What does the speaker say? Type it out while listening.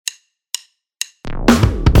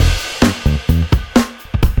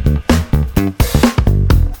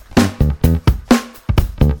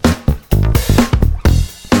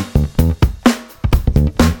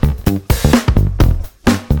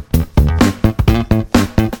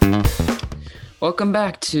Welcome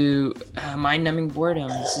back to Mind Numbing Boredom.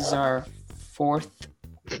 This is our fourth.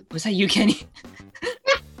 Was that you, Kenny?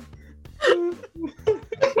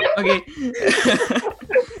 Okay.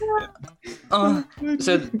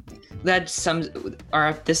 So that sums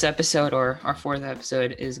this episode, or our fourth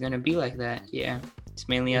episode, is gonna be like that. Yeah, it's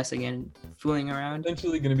mainly us again fooling around.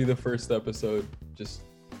 Essentially gonna be the first episode, just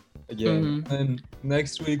again. Mm-hmm. And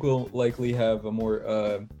next week we'll likely have a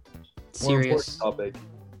more serious topic.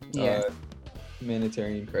 Yeah.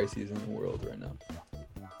 Humanitarian crises in the world right now.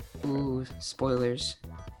 Ooh, spoilers.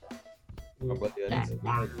 Oh, but yeah,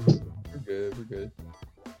 we're good.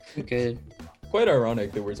 Good. Quite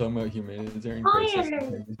ironic that we're talking about humanitarian crisis.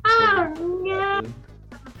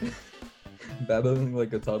 Babbling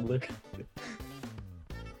like a toddler.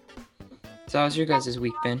 So how's your guys'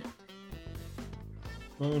 week been?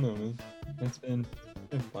 I don't know, man. It's been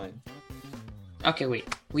fine. Okay,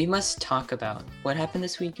 wait. We must talk about what happened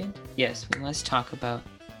this weekend. Yes, we must talk about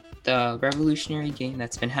the revolutionary game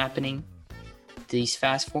that's been happening these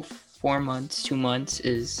fast 2 months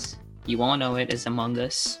is, you all know it, is Among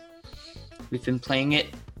Us. We've been playing it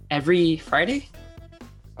every Friday?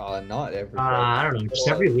 Not every Friday. I don't know, just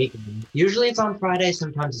every week. Usually it's on Fridays,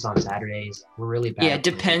 sometimes it's on Saturdays. We're really bad. Yeah, it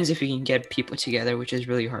depends if we can get people together, which is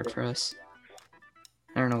really hard for us.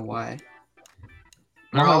 I don't know why.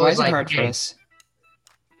 Why is it hard for us?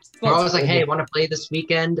 We're always like, hey, want to play this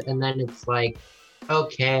weekend? And then it's like,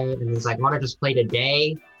 okay. And it's like, want to just play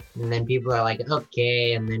today? And then people are like,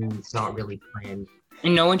 okay. And then it's not really planned.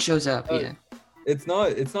 And no one shows up, yeah. It's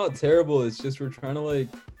not terrible. It's just we're trying to like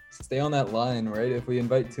stay on that line, right? If we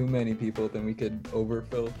invite too many people, then we could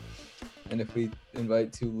overfill. And if we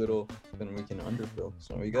invite too little, then we can underfill.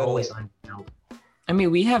 So we got always underfill. I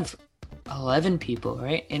mean, we have 11 people,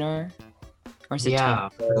 right? In our... Or is it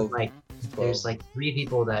 10? Like... There's like 3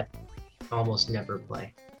 people that almost never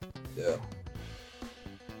play. Yeah.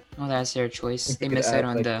 Well, that's their choice. They miss out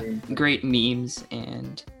on the great memes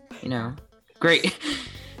and,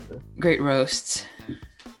 great roasts.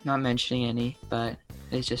 Not mentioning any, but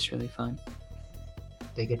it's just really fun.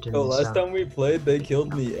 They get to last time we played, they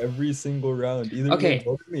killed me every single round. Either they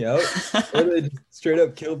voted me out or they just straight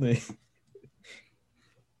up killed me.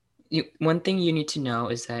 One thing you need to know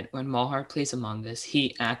is that when Malhar plays Among Us,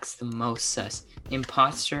 he acts the most sus.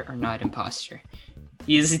 Imposter or not imposter.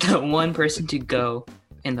 He is the one person to go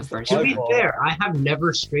in the first round. To be fair, I have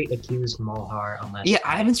never straight accused Malhar unless... Yeah,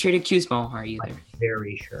 I haven't straight accused Malhar either. I'm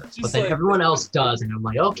very sure. But then everyone else does, and I'm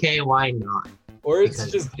like, okay, why not? Or it's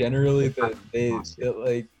just generally that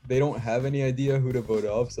they don't have any idea who to vote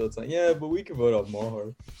off, so it's like, yeah, but we can vote off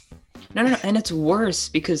Malhar. No, and it's worse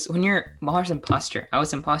because when Malhar's imposter, I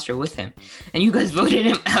was imposter with him, and you guys voted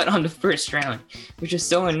him out on the first round, which is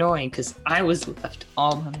so annoying because I was left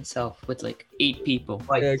all by myself with like 8 people.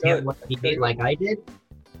 Like, like I did?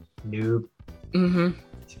 Noob. Mm-hmm.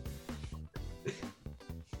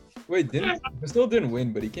 Wait, he still didn't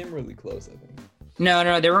win, but he came really close, I think.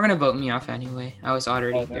 No, they were gonna vote me off anyway. I was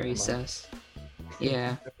already very sus.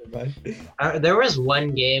 Yeah. There was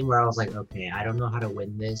one game where I was like, okay, I don't know how to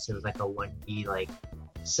win this. It was like a 1v like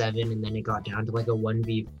 7, and then it got down to like a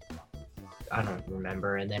 1v, I don't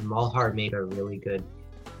remember. And then Malhar made a really good.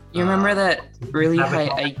 You remember that really high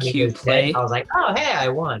IQ play? I was like, oh hey, I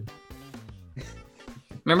won.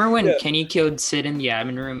 Remember when Kenny killed Sid in the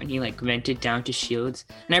admin room and he like vented down to shields?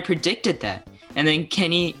 And I predicted that. And then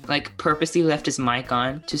Kenny like purposely left his mic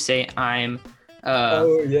on to say I'm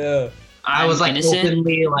I was like innocent.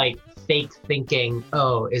 Openly like fake thinking,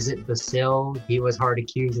 oh, is it Basil? He was hard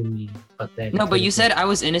accusing me, but then no, but you said I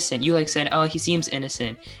was innocent. You like said, oh, he seems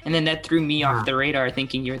innocent, and then that threw me off the radar,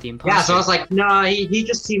 thinking you're the imposter. Yeah, so I was like, no, he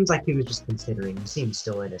just seems like he was just considering. He seems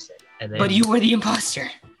still innocent. And then, but you were the imposter.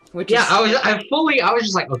 I was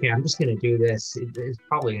just like, okay, I'm just gonna do this. It's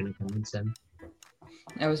probably gonna convince him.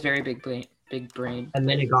 That was very big brain. And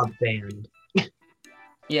then it got banned.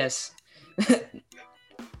 Yes.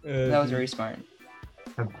 That was very smart.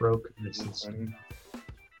 I broke the system.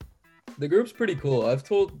 The group's pretty cool. I've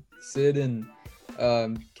told Sid and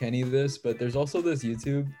Kenny this, but there's also this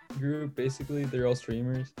YouTube group. Basically, they're all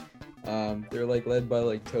streamers. They're like led by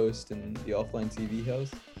like Toast and the Offline TV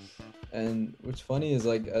House. And what's funny is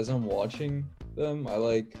like as I'm watching them, I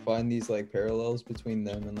like find these like parallels between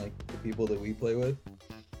them and like the people that we play with.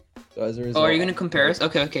 So as a result, are you gonna compare us?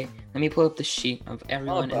 Okay. Let me pull up the sheet of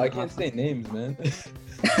everyone. I can't say names, man.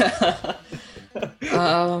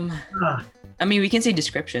 I mean, we can say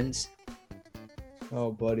descriptions.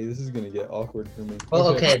 Oh, buddy, this is gonna get awkward for me. Well,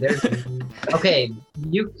 okay, okay,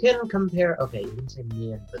 you can compare. Okay, you can say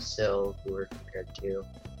me and Basil, who we're compared to.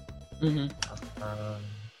 Mm-hmm.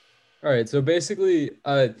 All right, so basically,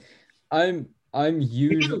 I'm I'm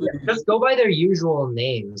usually Just go by their usual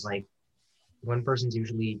names. Like one person's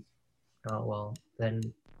usually. Oh well, then.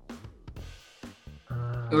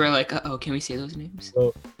 We're like, oh, can we say those names?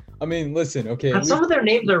 so. I mean, listen. Okay. And some of their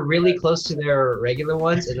names are really close to their regular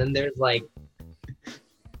ones, and then there's like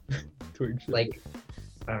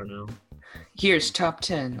I don't know. Here's top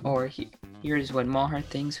 10, or here's what Malhar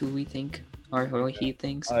thinks, who we think, or who he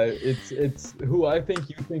thinks. It's who I think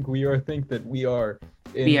you think we are. Think that we are.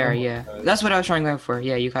 We are, yeah. That's what I was trying to go for.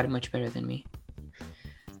 Yeah, you got it much better than me.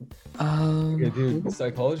 Yeah, dude,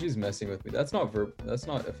 psychology is messing with me. That's not That's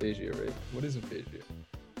not aphasia, right? What is aphasia?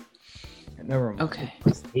 Never mind. Okay.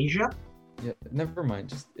 Asia? Yeah, never mind.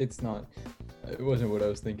 Just it's not. It wasn't what I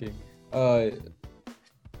was thinking.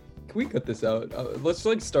 Can we cut this out? Let's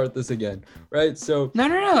like start this again, right? So. No.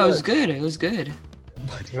 It was good. It was good.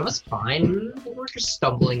 It was fine. We're just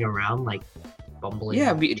stumbling around, like bumbling.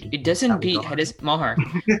 Yeah, it doesn't beat Malhar.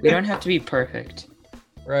 We don't have to be perfect.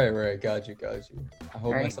 Right. Got you. I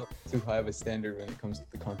hold Right. myself too high of a standard when it comes to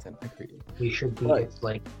the content I create. We should be Right.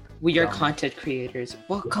 like. We are Dumb. content creators.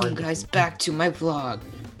 Welcome, guys, back to my vlog.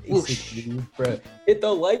 Whoosh. Basically, bruh. Hit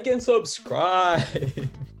the like and subscribe.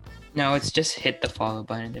 No, it's just hit the follow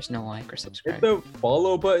button. There's no like or Hit subscribe. the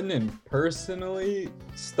follow button and personally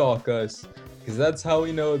stalk us, because that's how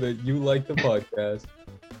we know that you like the podcast.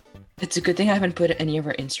 It's a good thing I haven't put any of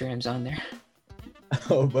our Instagrams on there.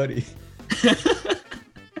 Oh, buddy.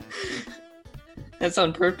 That's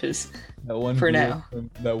on purpose. That one For viewer now.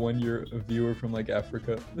 that one year a viewer from like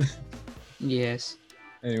Africa. Yes.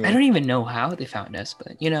 Anyway, I don't even know how they found us,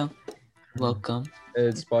 but welcome.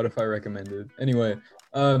 it's Spotify recommended. Anyway,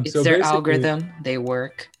 It's so their basically- algorithm. They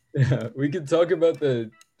work. Yeah, we could talk about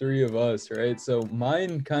the three of us, right? So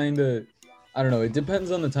mine kind of, I don't know. It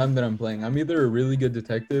depends on the time that I'm playing. I'm either a really good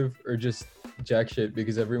detective or just jack shit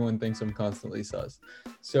because everyone thinks I'm constantly sus.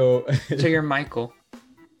 So So you're Michael.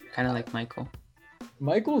 Kind of like Michael.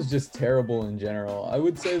 Michael's just terrible in general. I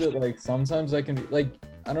would say that like sometimes I can be like,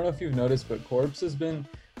 I don't know if you've noticed, but Corpse has been,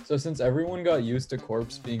 so since everyone got used to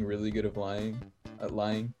Corpse being really good at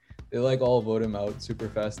lying, they like all vote him out super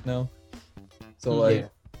fast now. So like,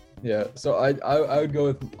 yeah. So I would go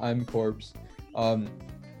with I'm Corpse.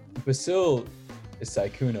 Basil is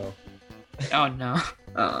Saikuno. Oh no.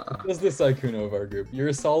 That's the Saikuno of our group. You're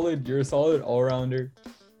a solid all-rounder.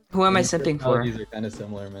 Who am I And simping for? personalities are kind of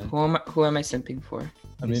similar, man. Who am I simping for?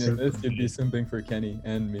 I mean, in this, you'd be simping for Kenny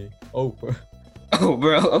and me. Oh, Oh,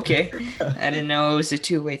 bro. Okay. I didn't know it was a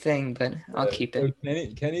two-way thing, but I'll keep it.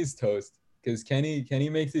 So Kenny's toast, because Kenny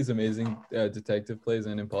makes these amazing detective plays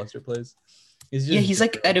and imposter plays. He's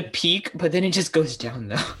like at a peak, but then it just goes down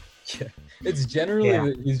though. Yeah, it's generally Yeah.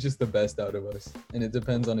 that he's just the best out of us, and it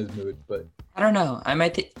depends on his mood. But I don't know. I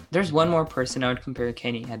might think there's one more person I would compare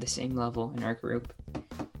Kenny at the same level in our group.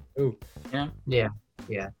 Ooh. Yeah.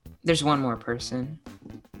 There's one more person.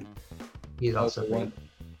 He's also one.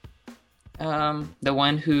 The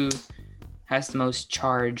one who has the most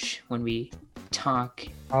charge when we talk.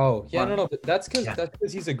 Oh yeah, One. no, but that's because Yeah.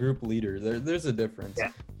 he's a group leader. There's a difference.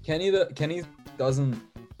 Yeah. Kenny doesn't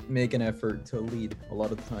make an effort to lead a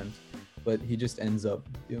lot of times, but he just ends up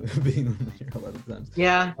being the leader a lot of times.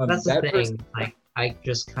 Yeah, that's the that thing. person- Like, I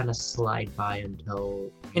just kind of slide by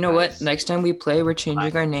until. You know what? guys- Next time we play, we're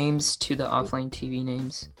changing our names to the offline TV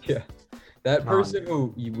names. Yeah, that Um, person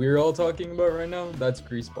who we're all talking about right now, that's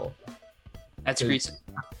Greaseball, That's Okay. Grease.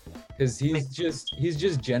 because he's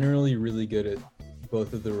just generally really good at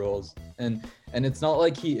both of the roles, and it's not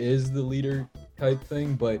like he is the leader type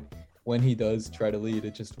thing, but when he does try to lead,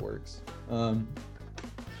 it just works.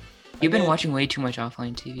 You've been then- watching way too much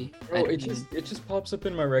offline TV. Bro, I it mean, just pops up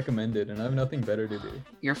in my recommended, and I have nothing better to do.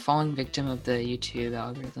 You're falling victim of the YouTube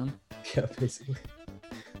algorithm. Yeah, basically.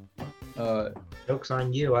 Joke's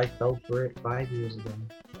on you. I fell for it 5 years ago.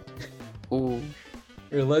 Ooh.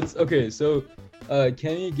 Here, okay, so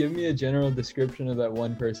can you give me a general description of that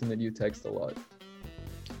one person that you text a lot?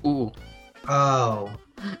 Ooh. Oh.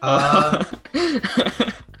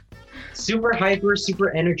 Super hyper,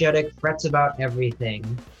 super energetic, frets about everything.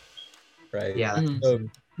 Right. Yeah. that's Mhm.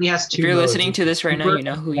 him. He has two. If you're modes. listening to this right now, Super you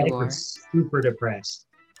know who you energetic are. and Super depressed.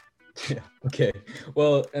 Yeah. Okay.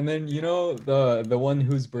 Well, and then you know the one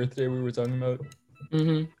whose birthday we were talking about.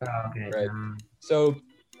 Mm-hmm. Oh, okay. Right. So,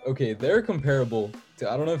 okay, they're comparable to,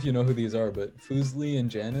 I don't know if you know who these are, but Fuslie and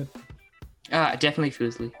Janet. Definitely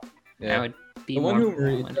Fuslie. I would be The more one who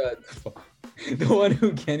for that one. the one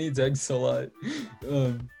who Kenny texts a lot.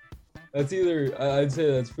 That's either I'd say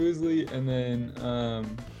that's Fuslie, and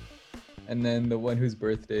then the one whose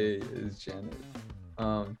birthday is Janet.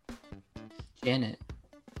 Janet.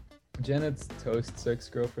 Janet's Toast's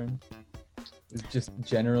ex-girlfriend. is just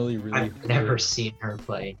generally really. I've never seen her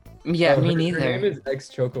play. Yeah, me Her neither. name is X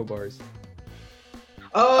Choco Bars.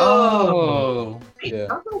 Oh, Wait, Yeah.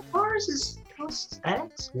 Choco Bars is plus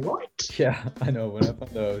X? What? Yeah, I know. When I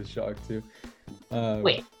found out, I was shocked too.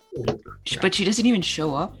 Wait. but she doesn't even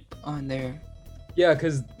show up on there. Yeah,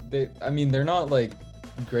 because they're not like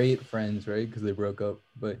great friends, right? Because they broke up.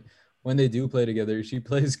 But when they do play together, she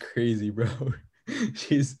plays crazy, bro.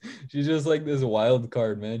 she's just like this wild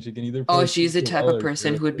card, man. She can either. Oh, play she's the super type well of or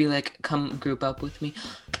person good. who would be like, "Come group up with me,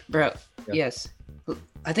 bro." Yeah. Yes,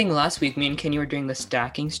 I think last week me and Kenny were doing the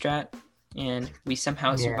stacking strat, and we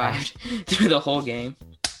somehow Yeah. survived through the whole game.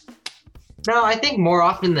 No, I think more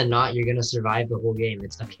often than not, you're gonna survive the whole game.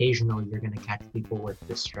 It's occasional you're gonna catch people with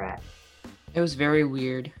the strat. It was very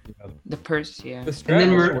weird. Yeah. The yeah. The And strat then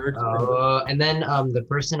only works when- the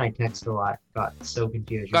person I text a lot got so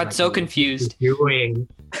confused. She was Got like, so "What are you confused. doing?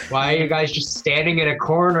 Why are you guys just standing in a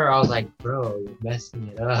corner?" I was like, "Bro, you're messing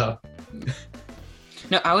it up."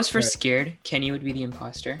 No, I was first Right. scared Kenny would be the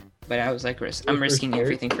imposter, but I was like, You I'm were risking scared?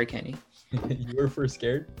 everything for Kenny. you were first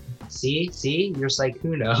scared. See, you're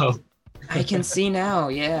Sykkuno. I can see now,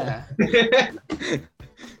 yeah.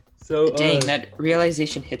 So Dang, that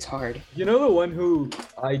realization hits hard. you know the one who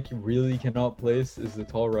really cannot place is the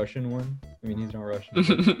tall Russian one. I mean, he's not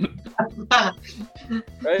Russian,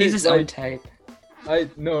 right? He's his own Like, type.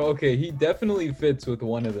 Okay, he definitely fits with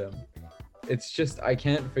one of them. It's just I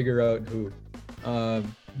can't figure out who.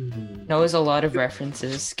 Knows a lot of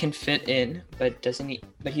references, can fit in, but doesn't he?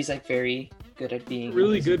 But he's like very good at being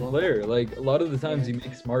Really good invisible. player. Like a lot of the times Yeah. he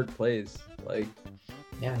makes smart plays. Like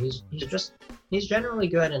Yeah, he's generally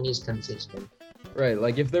good and he's consistent. right.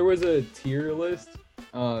 Like if there was a tier list,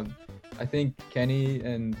 I think Kenny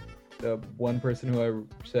and the one person who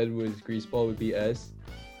I said was Greaseball would be S.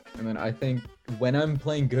 And then I think when I'm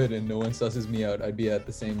playing good and no one susses me out, I'd be at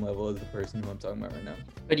the same level as the person who I'm talking about right now.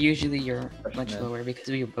 But usually you're much Freshman. lower because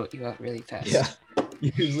we vote you out really fast. Yeah.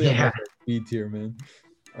 Usually I'm Yeah. like a B tier,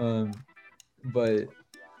 man. But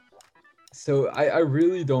so I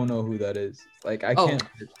really don't know who that is. Like I Oh. can't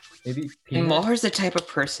maybe And Peanut? Malhar's the type of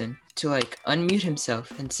person to like unmute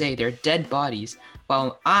himself and say they're dead bodies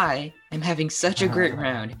while I am having such a great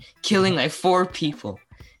round, killing like 4 people.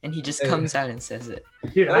 And he just Hey. comes out and says it.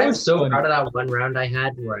 Dude, That I was was so funny. proud of that one round I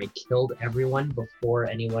had where I killed everyone before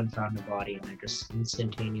anyone found a body, and I just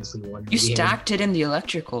instantaneously won. the You game. stacked it in the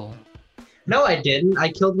electrical. No, I didn't.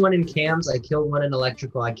 I killed one in cams. I killed one in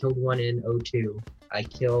electrical. I killed one in O2. I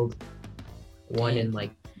killed one in like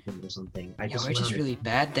or something. I Yeah, just we're went just on- really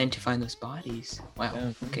bad then to find those bodies. Wow.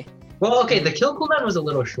 Yeah. Okay. Well, okay. The kill cooldown was a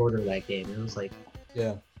little shorter that game. It was like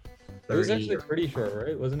Yeah. It was 30 actually or- pretty short,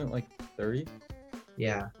 right? Wasn't it like 30?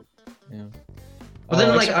 yeah. Yeah. But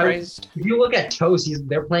then, Oh, like, Surprised. if you look at Toast,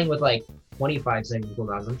 they're playing with like 25-second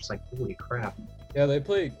cooldowns. I'm just like, holy crap. yeah, they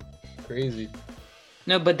play crazy.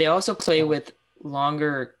 No, but they also play with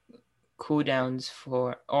longer cooldowns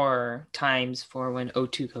for or times for when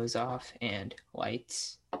O2 goes off and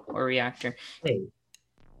lights or reactor. Hey,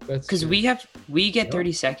 That's Because true. we get Yeah.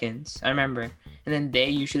 30 seconds, I remember. And then they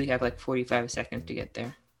usually have like 45 seconds to get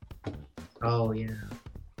there. oh yeah.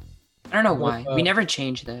 I don't know Well, why. We never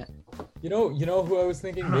changed that. You know who I was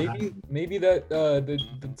thinking? Maybe that the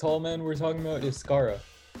tall man we're talking about is Skara.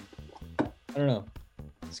 I don't know.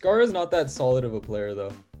 Skara's not that solid of a player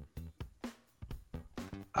though.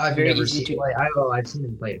 I've Very never easy seen. to- Play. I've seen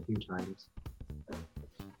him play a few times.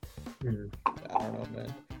 Hmm. I don't know,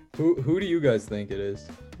 man. Who do you guys think it is?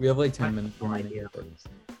 We have like 10 minutes. No remaining.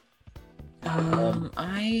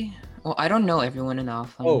 idea. I don't know everyone in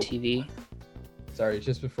offline Oh. TV. Sorry,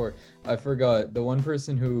 just before I forgot the one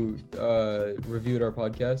person who reviewed our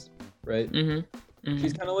podcast, right? Mm-hmm.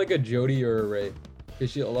 She's kind of like a Jody or a Ray,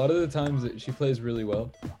 because a lot of the times she plays really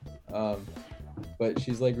well, but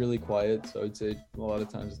she's like really quiet. So I'd say a lot of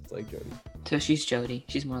times it's like Jody. So she's Jody.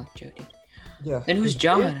 She's more like Jody. Yeah. And who's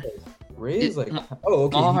John? Ray is like, Ma- oh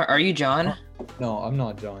okay. Malhar, are you John? No, I'm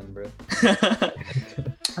not John, bro. I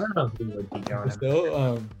don't know who would be John.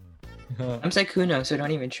 Still, I'm Sykkuno, so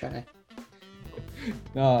don't even try.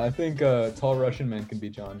 no, I think tall Russian man can be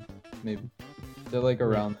John, maybe. They're like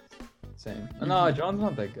around the same. No, John's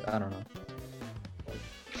not that good. I don't know.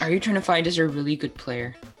 Are you trying to find us a really good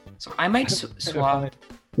player? So I might swap.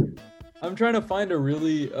 I'm trying to find a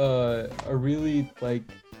really like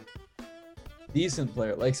decent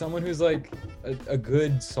player, like someone who's like a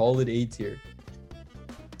good solid A tier.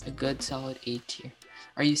 A good solid A tier.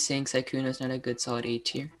 Are you saying Sykkuno's not a good solid A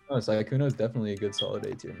tier? No, Sykkuno is definitely a good solid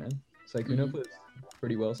A tier, man. Sykkuno Mhm. plays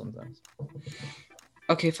pretty well sometimes.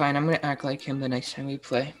 Okay, fine. I'm gonna act like him the next time we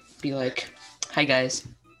play. Be like, hi guys.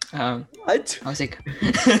 What? I was like,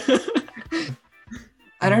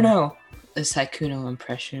 I don't know. The Sykkuno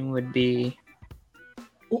impression would be.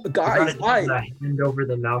 Oh, You guys, gotta why? do the hand over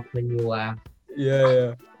the mouth when you laugh.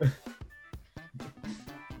 Yeah.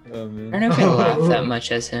 Oh I man. don't know if I laugh that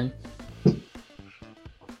much as him.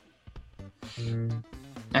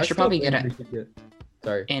 I should still probably think get we an should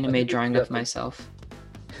Sorry. I anime think we drawing should of get, myself.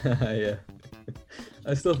 Yeah.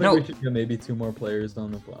 I still think No. we should get maybe 2 more players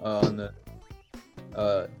on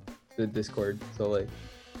the Discord. So like,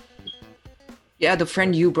 Yeah, the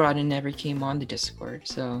friend you brought in never came on the Discord,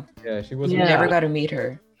 so yeah, she wasn't. we Yeah. never got to meet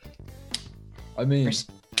her. I mean, Her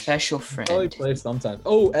special probably friend. play sometimes.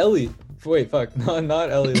 Oh, Ellie. Wait, fuck. No,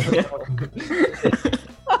 not Ellie.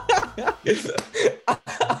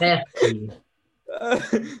 Bestie.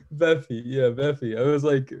 Beffy. Yeah, Beffy. I was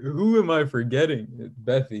like, who am I forgetting?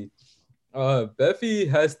 Beffy. Beffy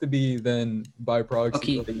has to be then by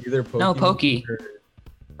proxy, Pokey. like either Pokey. No, Pokey. Or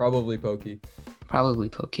probably Pokey. Probably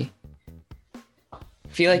Pokey. I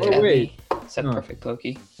feel like Oh, wait. Ellie said No. perfect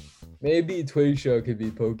Pokey. Maybe Twayshaw could be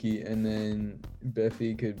Pokey, and then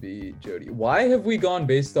Beffy could be Jody. Why have we gone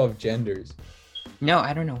based off genders? No,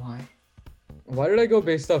 I don't know why. Why did I go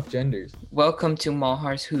based off genders? Welcome to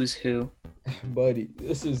Malhar's Who's Who. Buddy,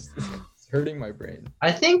 this is it's hurting my brain.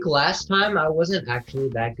 I think last time I wasn't actually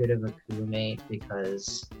that good of a crewmate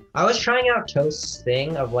because I was trying out Toast's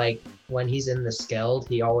thing of like when he's in the Skeld,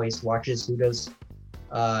 he always watches who does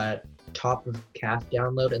top of calf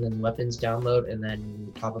download and then weapons download and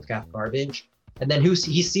then top of calf garbage. And then he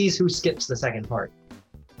sees who skips the second part.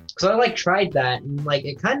 So I like tried that and like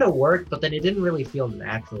it kind of worked, but then it didn't really feel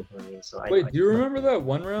natural for me. So Wait, do you remember that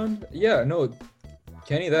one round? Yeah, no,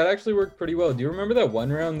 Kenny, that actually worked pretty well. Do you remember that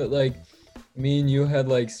one round that like me and you had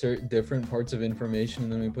like certain different parts of information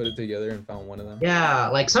and then we put it together and found one of them? Yeah,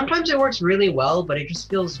 like sometimes it works really well, but it just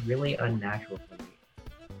feels really unnatural for me.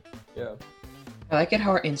 Yeah. I like it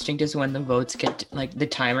how our instinct is when the votes get like the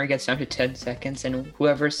timer gets down to 10 seconds and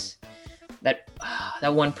whoever's that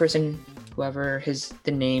one person, whoever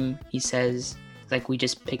the name he says, like we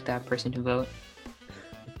just pick that person to vote.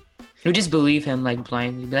 We just believe him like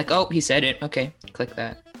blindly. Be like, oh, he said it. Okay, click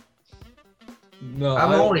that. No,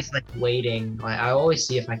 I'm always like waiting. Like I always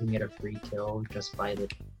see if I can get a free kill just by the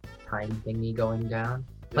time thingy going down.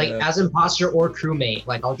 Like yeah. as imposter or crewmate,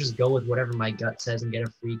 like I'll just go with whatever my gut says and get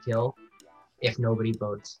a free kill if nobody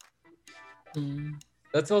votes.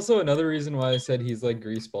 That's also another reason why I said he's like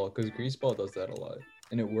Greaseball, because Greaseball does that a lot,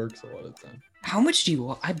 and it works a lot of the time. How much do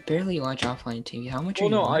you? I barely watch offline TV. How much? Well,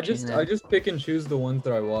 are you no, I watching just then? I just pick and choose the ones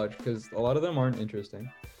that I watch because a lot of them aren't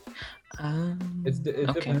interesting. It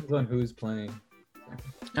okay. depends on who's playing.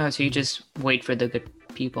 Oh, so you just wait for the good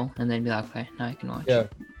people and then be like, okay, now I can watch. Yeah,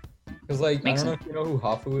 because like Makes I don't know if you know who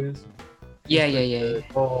Hafu is. Yeah, He's yeah, like yeah.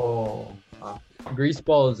 the- Oh.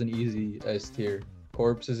 Greaseball is an easy S tier.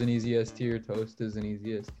 Corpse is an easy S tier. Toast is an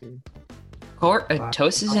easy S tier.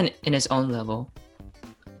 Toast is in his own level.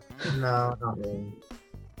 No, not really.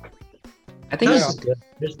 I think Toast he's, is good.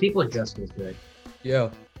 There's people just as good. Yeah.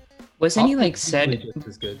 wasn't he Hafu like is said easily just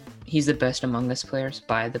as good. he's the best Among Us players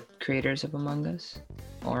by the creators of Among Us?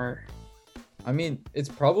 Or I mean, it's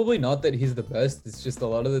probably not that he's the best. It's just a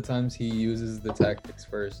lot of the times he uses the tactics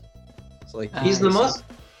first. So like He's the I see. most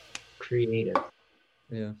creative.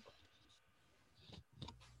 yeah.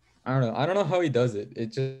 I don't know how he does it.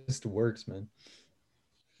 It just works, man.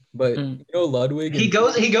 But Mm. you know Ludwig. He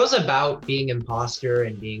goes about being imposter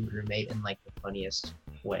and being crewmate in like the funniest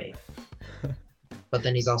way. But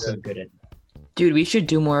then he's also good at dude, we should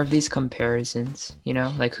do more of these comparisons, you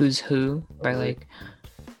know, like who's who by like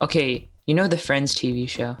okay, you know the Friends TV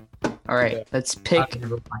show. All right, Yeah. let's I've pick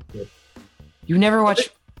never watched it. you never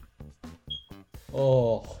watched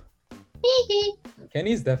Oh.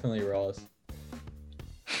 Kenny's definitely Ross.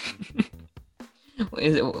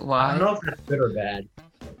 is it I why? don't know if that's good or bad.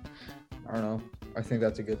 I don't know. I think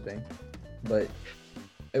that's a good thing. But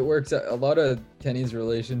it works out. A lot of Kenny's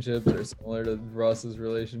relationships are similar to Ross's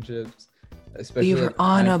relationships. Especially were at the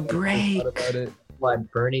on time a when I first break. thought about it.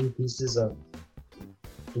 What, burning pieces of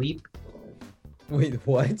bleep? Wait,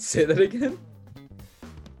 what? Say that again?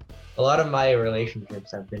 A lot of my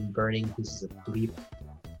relationships have been burning pieces of bleep.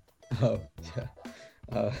 Oh,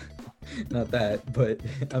 yeah. Not that, but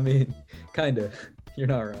I mean, kinda. You're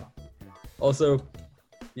not wrong. Also,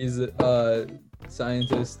 he's a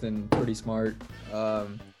scientist and pretty smart. Are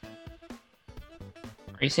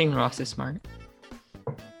you saying Ross is smart?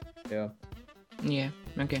 Yeah. Yeah,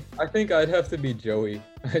 okay. I think I'd have to be Joey.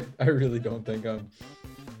 I really don't think I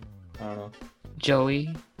don't know. Joey.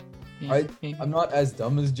 Yeah, maybe. I'm not as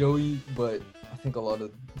dumb as Joey, but I think a lot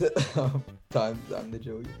of the times I'm the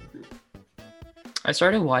Joey. I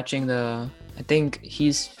started watching I think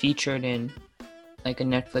he's featured in like a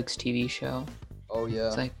Netflix TV show. Oh yeah.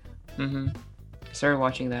 It's like, I started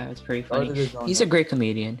watching that. It's pretty Started funny. it on He's a great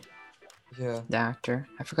comedian. Yeah. The actor.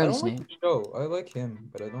 I I forgot don't his like name. the show. I like him,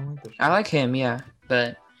 but I don't like the show. I like him, yeah,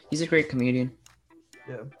 but he's a great comedian.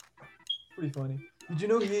 Yeah. Pretty funny. Did you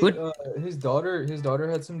know Would- his daughter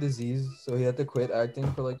had some disease, so he had to quit acting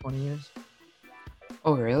for like 20 years?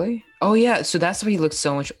 Oh really? Oh yeah. So that's why he looks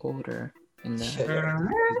so much older in the. Yeah,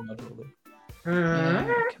 he's much older.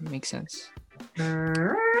 Yeah, okay, makes sense.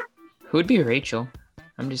 Who would be Rachel?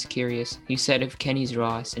 I'm just curious. You said if Kenny's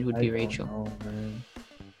Ross, it would be Rachel. Oh man.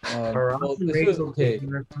 Or Well, Austin this was Rachel okay.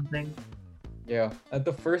 or something. Yeah. At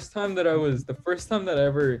the first time that I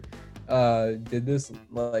ever did this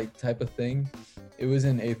like type of thing, it was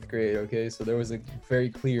in 8th grade. Okay, so there was a very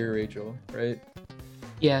clear Rachel, right?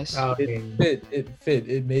 Yes. Okay. It fit.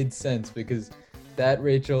 It made sense because that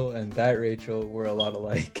Rachel and that Rachel were a lot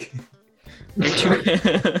alike.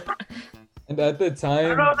 And at the I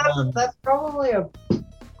time, don't know, that's probably a.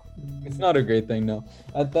 it's not a great thing, no.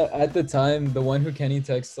 At the time, the one who Kenny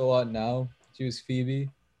texts a lot now, she was Phoebe.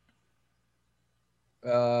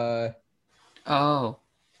 Oh.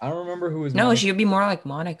 I don't remember who was. No, Monica. she would be more like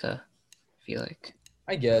Monica. I feel like.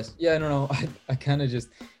 I guess. Yeah, I don't know. I kind of just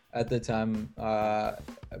at the time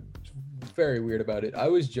very weird about it. I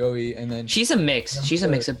was Joey, and then She's a mix. She's a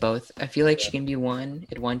mix Yeah. of both. I feel like she can be one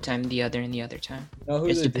at one time, the other in the other time. you know who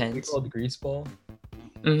it the depends. called Greaseball.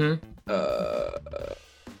 Mm-hmm.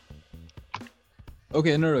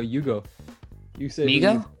 Okay, no, you go. You say who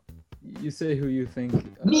Migo? You say who you think.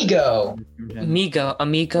 Migo.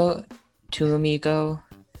 Amigo, to amigo.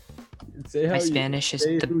 Say how My you- Spanish is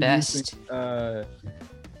say the who you best.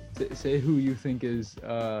 think, say who you think is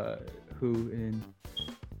who in.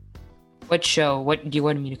 What show? What do you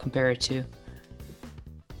want me to compare it to?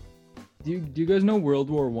 Do you guys know World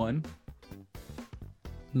War One?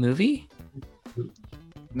 Movie?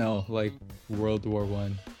 No, like World War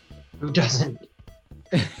One. Who doesn't?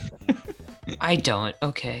 I don't.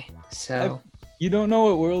 Okay, so You don't know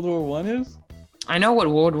what World War One is? I know what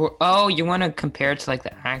World War. Oh, you want to compare it to like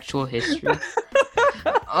the actual history?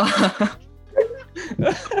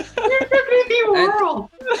 World.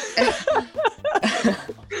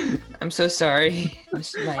 I'm so sorry.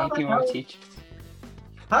 This is my AP World teacher.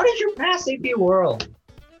 How did you pass AP World?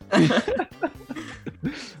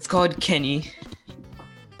 It's called Kenny.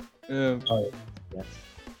 Yeah. Oh, yes.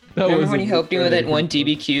 Remember when you helped me with that one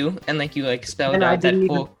DBQ and like you like spelled And I out that didn't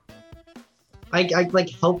whole. I like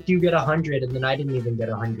helped you get 100, and then I didn't even get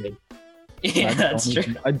 100. Yeah, that's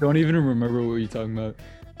true. I don't even remember what you're talking about.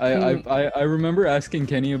 I remember asking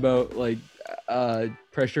Kenny about like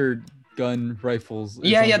pressure gun rifles. or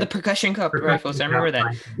Yeah, the something. percussion cup rifles. I remember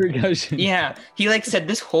that. Percussion. Yeah, he like said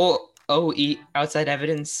this whole OE outside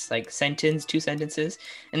evidence like sentence, 2 sentences,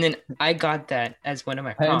 and then I got that as one of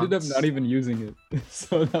my I prompts. ended up not even using it,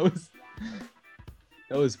 so that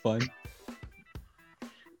was fun.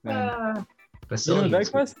 Man. You know,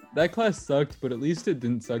 that class sucked, but at least it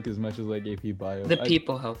didn't suck as much as like AP Bio. The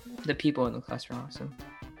people helped. The people in the class were awesome.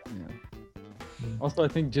 Yeah. Also, I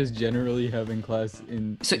think just generally having class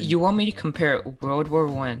in. So you want me to compare World War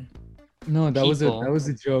One? No, that people- was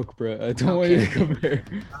a joke, bro. I don't want you to Okay. compare.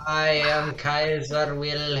 I am Kaiser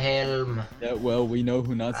Wilhelm. Yeah, well, we know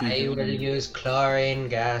who Nazi. I will use chlorine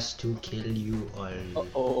gas to kill you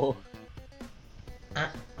all. Oh,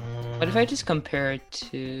 What if I just compare it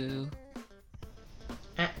to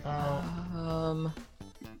Uh-oh.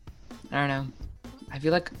 I don't know. I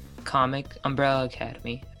feel like comic Umbrella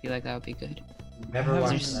Academy. I feel like that would be good. Never I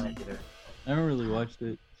watched haven't- that either. I haven't really watched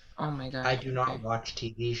it. Oh my god. I do not Okay. watch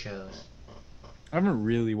TV shows. I haven't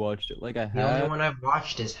really watched it. Like I The only have. one I've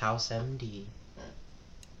watched is House MD.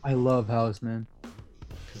 I love House, man.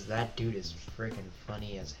 Because that dude is freaking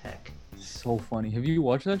funny as heck. So funny. Have you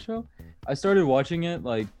watched that show? I started watching it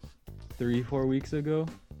like 3-4 weeks ago.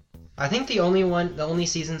 I think the only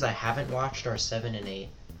seasons I haven't watched are 7 and 8.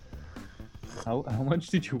 How much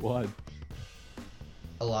did you watch?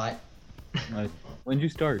 A lot. Like, when did you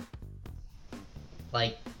start?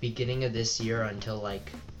 Like, beginning of this year until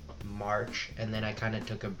like March, and then I kind of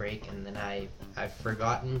took a break, and then I've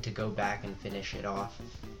forgotten to go back and finish it off.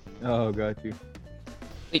 Oh, got you.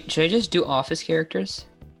 Wait, should I just do Office characters?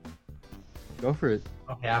 Go for it.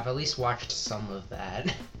 Okay, I've at least watched some of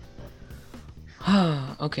that.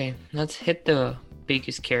 Okay, let's hit the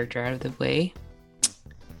biggest character out of the way.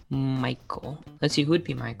 Michael. Let's see who would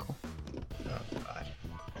be Michael. Oh god.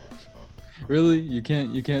 Really? You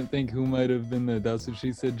can't think who might have been the "that's what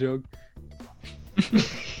she said" joke?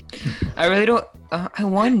 I really don't. I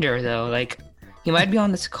wonder though. Like, he might be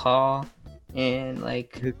on this call, and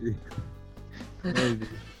like, Maybe. Maybe.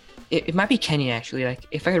 It might be Kenny actually. Like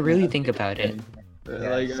if I could really think about it.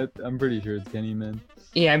 Like Yes. I'm pretty sure it's Kenny, man.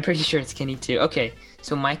 Yeah, I'm pretty sure it's Kenny too. Okay,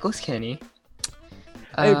 so Michael's Kenny.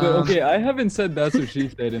 Hey, but Um, okay, I haven't said that's what she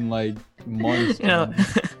said in like months. You know, man.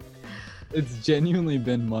 It's genuinely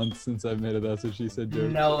been months since I've made a that's what she said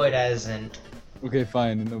joke. No, it hasn't. Okay,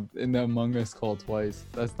 fine. In the Among Us call twice.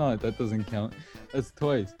 That doesn't count. That's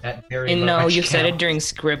twice. That very and no, much you've said it counts. during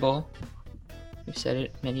Scribble. You've said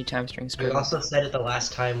it many times during We Scribble. also said it the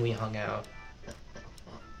last time we hung out.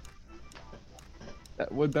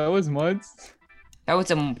 That was months? That was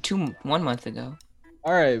 1 month ago.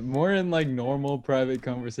 Alright, more in like normal private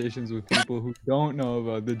conversations with people who don't know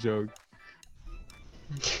about the joke.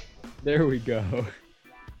 There we go.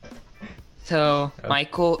 So Okay.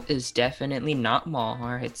 Michael is definitely not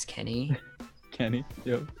Malhar. It's Kenny. Kenny.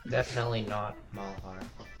 Yep. Definitely not Malhar.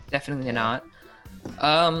 Definitely not.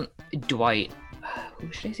 Dwight.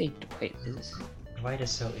 Who should I say Dwight is? Dwight is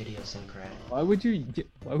so idiosyncratic. Why would you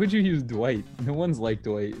use Dwight? No one's like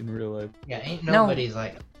Dwight in real life. Yeah, ain't No. nobody's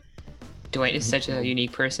like. Dwight is such a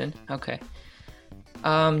unique person. Okay.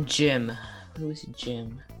 Jim. Who's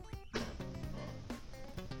Jim?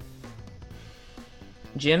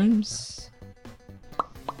 Jim's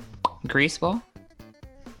Greaseball?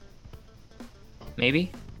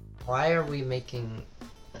 Maybe? Why are we making?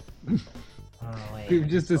 Oh, wait. We've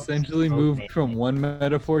just So- essentially so moved many. from one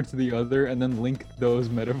metaphor to the other and then linked those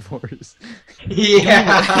metaphors.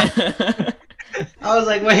 Yeah. I was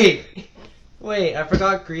like, wait, I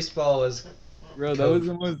forgot Greaseball was. Bro, that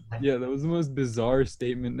was the most bizarre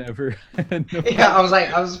statement ever. I had no- Yeah,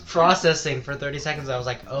 I was processing for 30 seconds. I was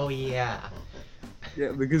like, oh yeah.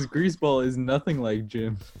 Yeah, because Greaseball is nothing like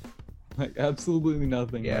Jim. Like absolutely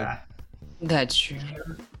nothing. Yeah. That's true.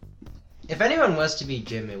 If anyone was to be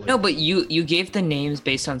Jim, it would. No, but you gave the names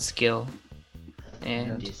based on skill.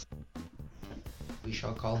 And Dis- We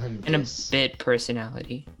shall call him. and a Dis. bit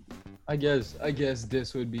personality. I guess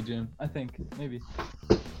this would be Jim. I think maybe.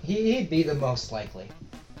 He'd be the most likely.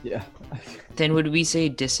 Yeah. Then would we say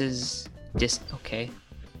dis? Okay.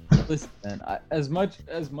 Listen, man. As much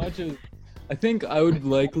as I think I would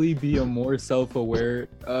likely be a more self-aware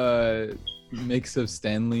mix of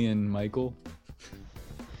Stanley and Michael.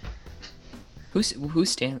 Who's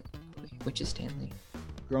Stanley? Which is Stanley?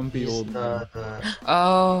 Grumpy He's old man. the-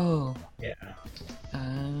 Oh. Yeah.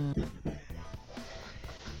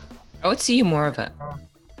 I would see you more of a.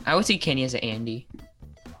 I would see Kenny as an Andy.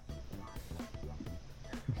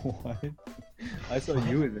 What? I saw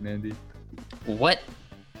you as an Andy. What?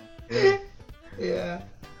 Yeah. Yeah.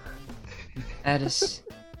 That is.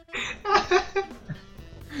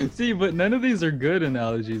 See, but none of these are good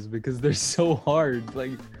analogies because they're so hard.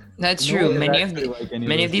 Like That's no true. one Many actually of like any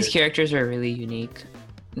many those of these kids. characters are really unique.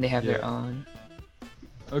 They have their Yeah. own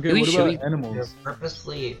Okay, we- what should about we- They're animals?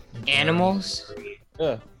 purposely. Animals?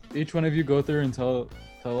 Yeah, each one of you go through and tell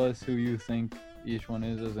us who you think each one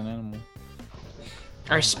is as an animal.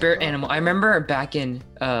 our spirit animal. I remember back in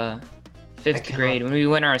fifth cannot- grade when we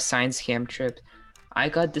went on our science camp trip. I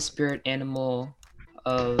got the spirit animal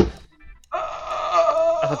of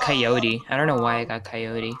a coyote. I don't know why I got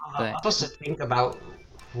coyote, I'm but supposed to think about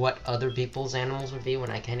what other people's animals would be when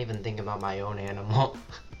I can't even think about my own animal.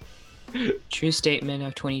 true statement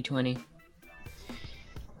of 2020.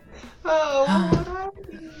 Oh, what would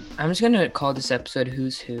I be? I'm just gonna call this episode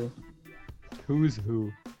 "Who's Who." Who's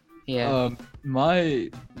who? Yeah.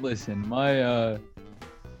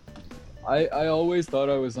 I always thought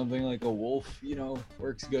I was something like a wolf, you know,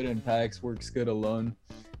 works good in packs, works good alone.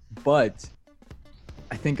 But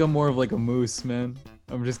I think I'm more of like a moose, man.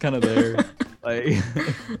 I'm just kind of there. Like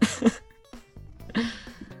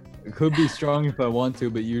it could be strong if I want to,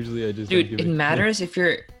 but usually I just don't Dude, give it a shit. matters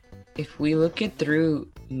if we look at through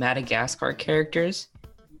Madagascar characters,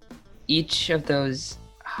 each of those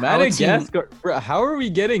I would say- Madagascar, bro, how are we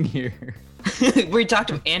getting here? we talked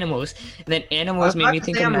about animals, and then I animals was made about me to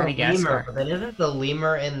think say of I'm a Madagascar. lemur, but then isn't the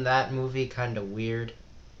lemur in that movie kind of weird?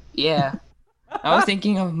 Yeah. I was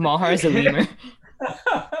thinking of Malhar as a lemur.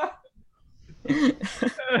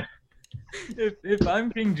 if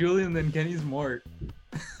I'm King Julian, then Kenny's Mort.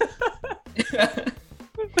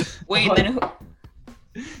 Wait, then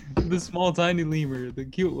The small tiny lemur, the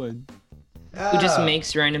cute one. who just Oh.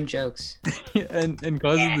 makes random jokes? and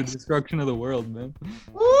causes the destruction of the world, man.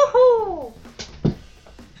 Woohoo!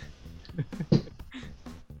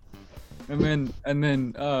 And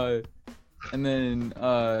then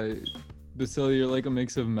Basile, you're like a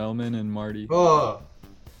mix of Melman and Marty. Oh.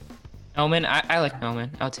 Melman, I like Melman.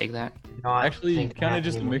 I'll take that. Not Actually, think kind of that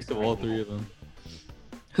just a anymore. mix of all three of them.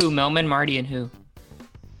 Who? Melman, Marty, and who?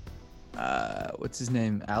 What's his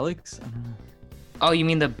name? Alex? I don't know. Oh, you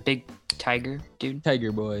mean the big tiger dude?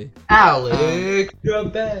 Tiger boy. Alex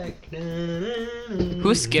Trebek.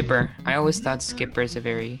 Who's Skipper? I always thought Skipper is a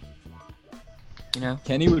very,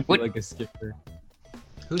 Kenny would be What- like a skipper.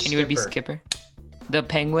 Who's Kenny would be Skipper? Skipper. The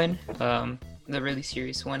penguin, the really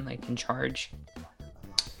serious one, like in charge.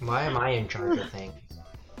 Why am I in charge of things?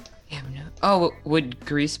 Yeah, no. Oh, would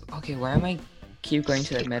Grease? Okay, why am I keep going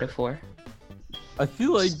to that metaphor? I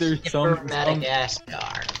feel like there's Skipper some.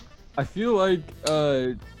 Madagascar. I feel like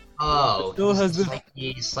Oh, still has he's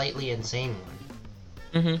this- slightly insane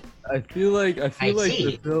one. Mm-hmm. I feel like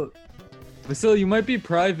see. Vasil, you might be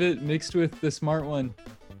private mixed with the smart one.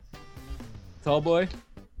 Tall boy.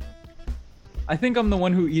 I think I'm the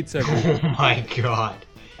one who eats everything. Oh my god.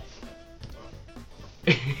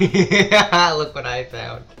 Look what I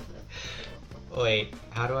found. Wait,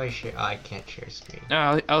 how do I share? Oh, I can't share screen.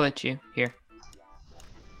 No, I'll let you. Here.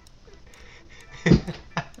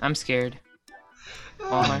 I'm scared.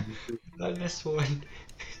 Walmart. Not this one.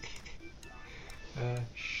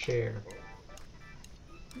 Share.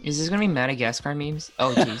 Is this gonna be Madagascar memes?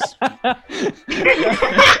 Oh, jeez.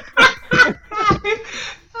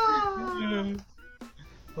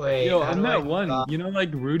 Wait, Yo, how I'm do I that one. stop? You know, like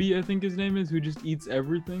Rudy, I think his name is, who just eats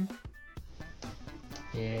everything.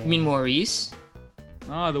 Yeah. You mean Maurice?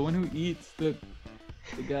 Ah, the one who eats the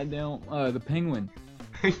goddamn the penguin.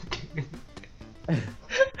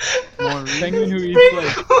 Maurice? Penguin who eats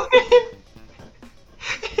like.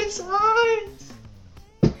 His eyes.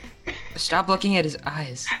 Stop looking at his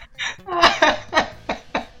eyes.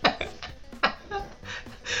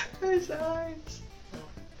 His eyes.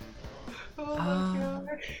 Oh my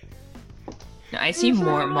god. No, I see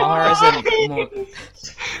more Mars and more.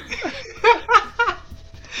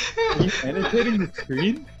 Are you annotating the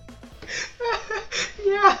screen?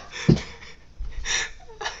 Yeah.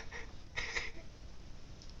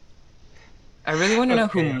 I really want to know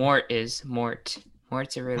who Okay. Mort is. Mort's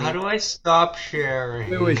a really. How do I stop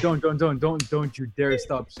sharing? Wait, don't you dare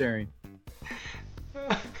stop sharing.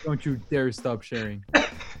 Don't you dare stop sharing.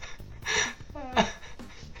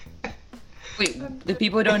 Wait, the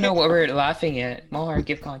people don't know what we're laughing at. Mahar,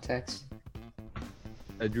 give context.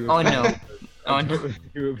 I drew Oh no. Oh no.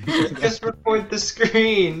 Just record the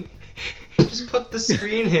screen. Just put the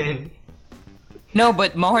screen in. No,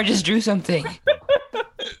 but Mahar just drew something.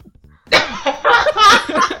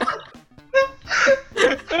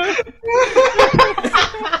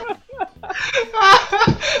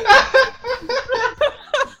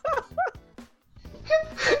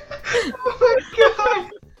 Oh my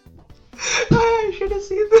god! I should have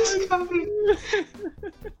seen this coming.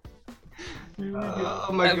 Oh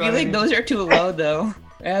my I god! feel like those are too low though.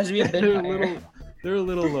 It has to be a bit They're a higher. little, they're a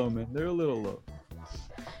little low, man. They're a little low.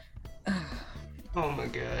 Oh my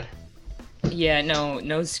god! Yeah,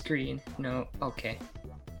 no screen. No, okay.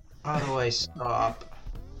 How do I stop?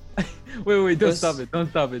 Wait, don't Those- stop it.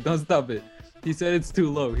 Don't stop it. He said it's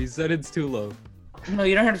too low. No,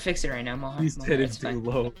 you don't have to fix it right now, Mahar. He Mahar, said it's it's too fine.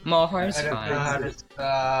 low. Mahar's I don't know how fine. to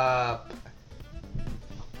stop.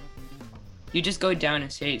 You just go down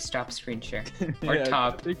and say stop screen share. Or Yeah,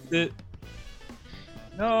 top. Fix it.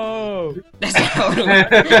 No. That's not how it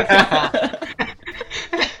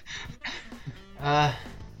works.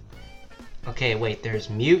 Okay, wait, there's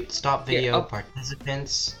mute, stop video, oh.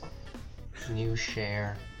 participants, new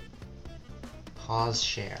share, pause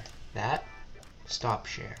share. That? Stop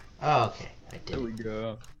share. Oh, okay, I did. There we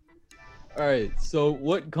go. All right. So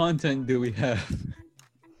what content do we have?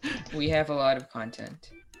 We have a lot of content.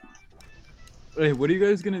 Hey, what are you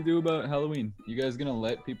guys gonna do about Halloween? You guys gonna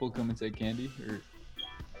let people come and take candy, or?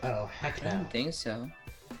 Oh, heck I no. don't think so.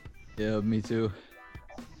 Yeah, me too.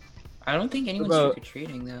 I don't think anyone's about-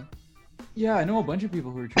 trick-or-treating though. Yeah, I know a bunch of people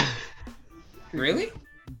who are trying. Really?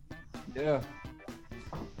 Yeah.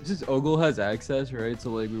 This is Ogle has access, right?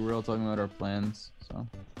 So like we were all talking about our plans. So.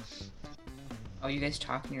 Oh, you guys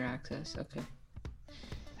talking your access? Okay.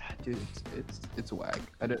 Dude, it's whack.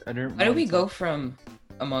 I don't. How do want we to- go from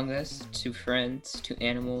Among Us to Friends to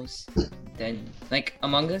Animals, then like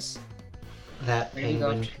Among Us, That Where do you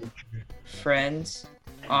go? penguin. Friends,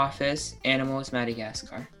 Office, Animals,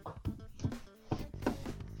 Madagascar?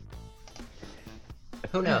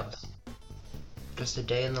 Who knows? Just a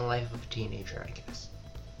day in the life of a teenager, I guess.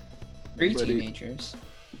 3 Buddy. teenagers.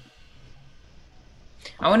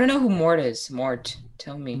 I want to know who Mort is. Mort,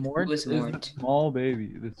 tell me. Mort Who is the Mort? small baby.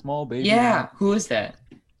 The small baby. Yeah, who is that?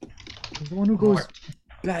 He's the one who goes Mort.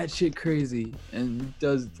 batshit crazy and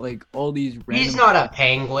does like all these random. He's not a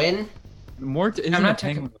penguin. Mort isn't I'm a not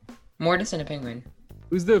talking- penguin. Mort isn't a penguin.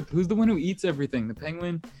 Who's the one who eats everything? The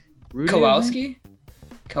penguin. Rudy, I think? Kowalski?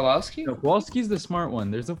 Kowalski? No, Kowalski's the smart one.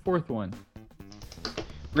 There's a fourth one.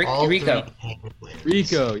 All Rico. three penguins.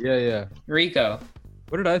 Rico. Yeah. Rico.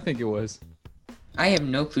 What did I think it was? I have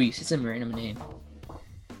no clue. You said some random name.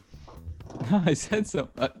 I said so.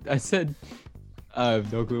 I said. I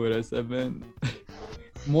have no clue what I said, man.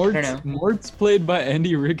 Mort's played by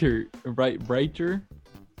Andy Ricker, right? Breiter.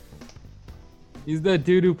 He's that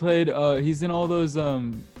dude who played. He's in all those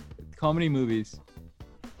comedy movies.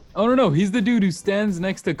 Oh no, he's the dude who stands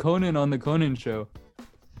next to Conan on the Conan show.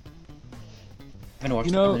 I haven't watched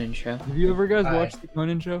You the know- Conan show. Have you ever guys Hi. watched the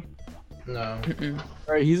Conan show? No. Mm-mm.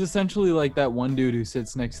 Alright, he's essentially like that one dude who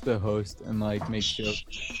sits next to the host and like makes jokes.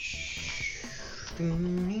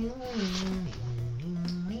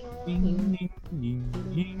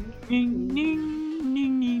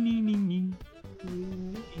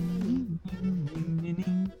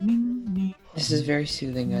 This is very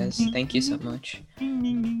soothing, guys. Thank you so much.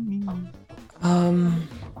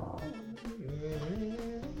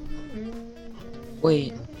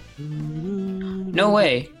 Wait. No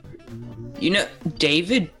way. You know,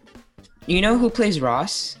 David? You know who plays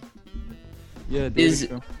Ross? Yeah, Is-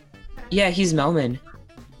 David. Yeah, he's Melman.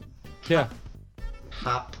 Yeah,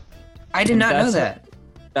 Hop. I did not know That's that.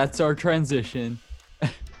 that's our transition.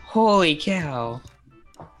 Holy cow.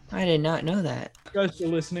 I did not know that. You guys for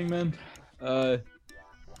listening, man.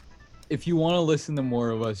 If you want to listen to more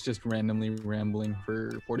of us just randomly rambling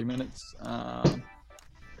for 40 minutes,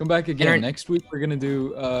 come back again Inter- next week. We're gonna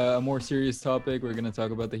do a more serious topic. We're gonna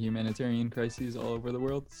talk about the humanitarian crises all over the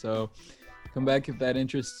world. So come back if that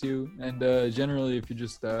interests you, and generally if you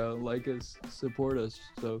just like us, support us.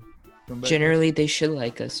 So come back. Generally, they should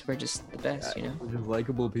like us. We're just the best, you know? We're just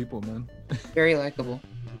likable people, man. Very likable.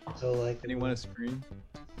 So like. Anyone want to scream?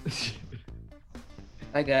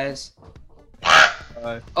 Hi, guys.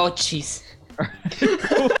 Bye. Oh, jeez.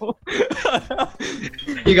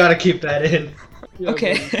 You gotta keep that in. Yeah,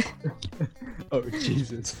 Okay. man. Oh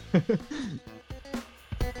Jesus.